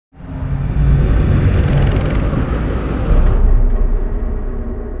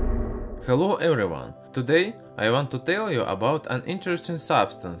Hello everyone! Today I want to tell you about an interesting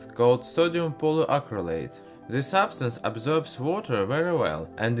substance called sodium polyacrylate. This substance absorbs water very well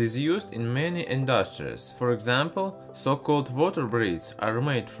and is used in many industries. For example, so-called water breeds are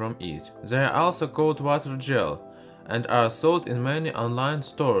made from it. They are also called water gel and are sold in many online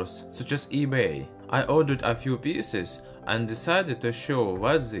stores such as eBay. I ordered a few pieces and decided to show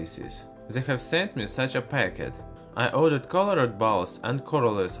what this is. They have sent me such a packet. I ordered colored balls and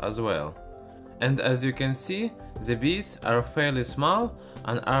colorless as well. And as you can see, the beads are fairly small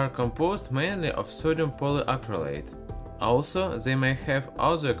and are composed mainly of sodium polyacrylate. Also, they may have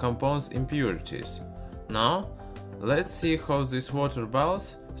other compounds impurities. Now, let's see how these water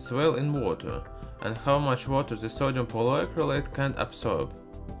balls swell in water and how much water the sodium polyacrylate can absorb.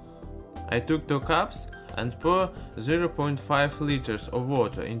 I took 2 cups and poured 0.5 liters of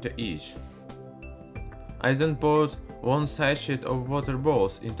water into each. I then poured 1 sachet of water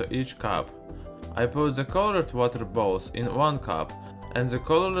balls into each cup. I poured the colored water balls in 1 cup and the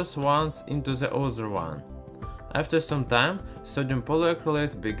colorless ones into the other one. After some time, sodium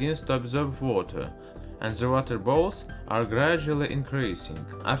polyacrylate begins to absorb water and the water balls are gradually increasing.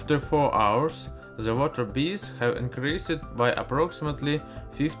 After 4 hours, the water beads have increased by approximately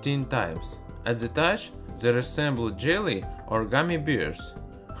 15 times. At the touch, they resemble jelly or gummy bears.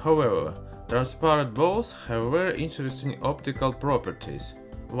 However, transparent balls have very interesting optical properties.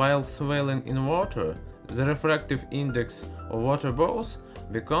 While swelling in water, the refractive index of water balls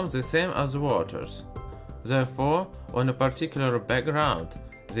becomes the same as water's. Therefore, on a particular background,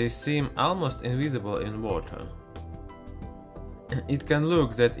 they seem almost invisible in water. It can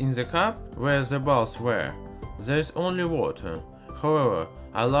look that in the cup where the balls were, there is only water. However,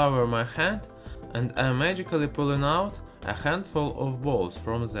 I lower my hand and I am magically pulling out a handful of balls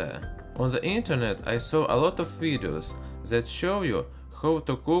from there. On the internet I saw a lot of videos that show you how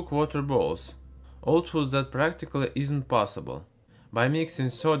to cook water balls, although that practically isn't possible. By mixing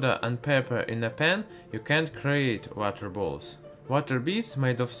soda and pepper in a pan, you can't create water balls. Water beads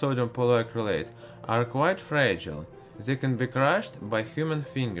made of sodium polyacrylate are quite fragile. They can be crushed by human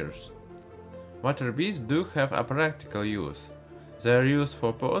fingers. Water beads do have a practical use. They are used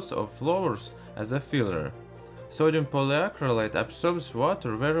for pots of flowers as a filler. Sodium polyacrylate absorbs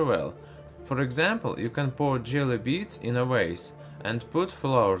water very well. For example, you can pour jelly beads in a vase and put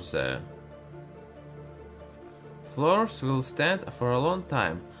flowers there. Flowers will stand for a long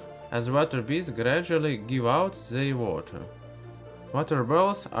time, as water beads gradually give out their water. Water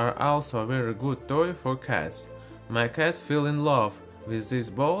balls are also a very good toy for cats. My cat fell in love with these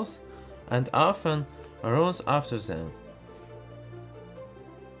balls and often runs after them.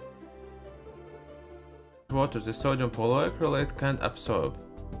 Water the sodium polyacrylate can't absorb.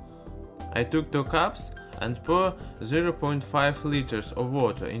 I took 2 cups and poured 0.5 liters of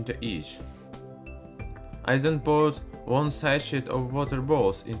water into each. I then poured 1 sachet of water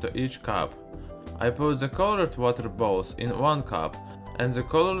balls into each cup. I poured the colored water balls in 1 cup and the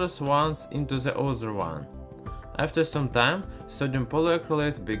colorless ones into the other one. After some time, sodium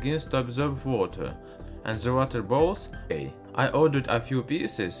polyacrylate begins to absorb water and the water balls. I ordered a few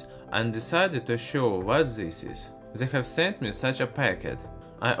pieces and decided to show what this is. They have sent me such a packet.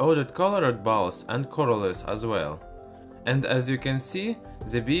 I ordered colored balls and colorless as well. And as you can see,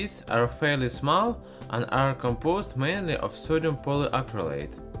 the beads are fairly small and are composed mainly of sodium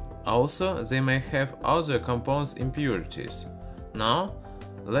polyacrylate. Also, they may have other compounds impurities. Now,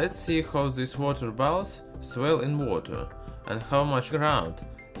 let's see how these water balls swell in water and how much ground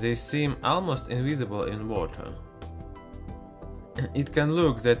they seem almost invisible in water. It can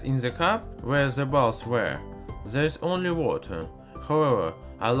look that in the cup where the balls were, there is only water. However,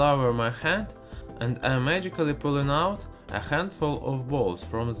 I lower my hand and I am magically pulling out a handful of balls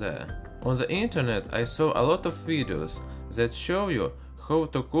from there. On the internet I saw a lot of videos that show you how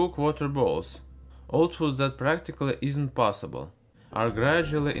to cook water balls, although that practically isn't possible, are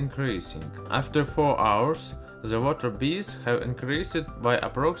gradually increasing. After 4 hours, the water beads have increased by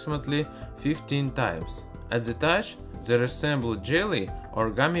approximately 15 times. At the touch, they resemble jelly or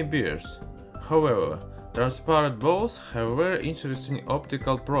gummy bears. However, transparent balls have very interesting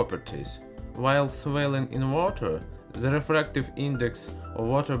optical properties. While swelling in water, the refractive index of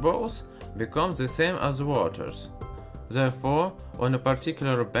water balls becomes the same as water's. Therefore, on a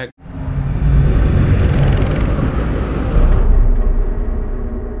particular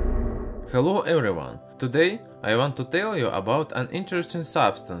Hello everyone! Today I want to tell you about an interesting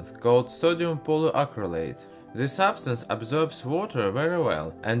substance called sodium polyacrylate. This substance absorbs water very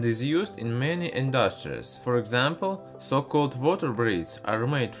well and is used in many industries. For example, so-called water breeds are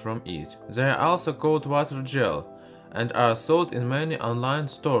made from it. They are also called water gel and are sold in many online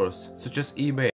stores, such as eBay.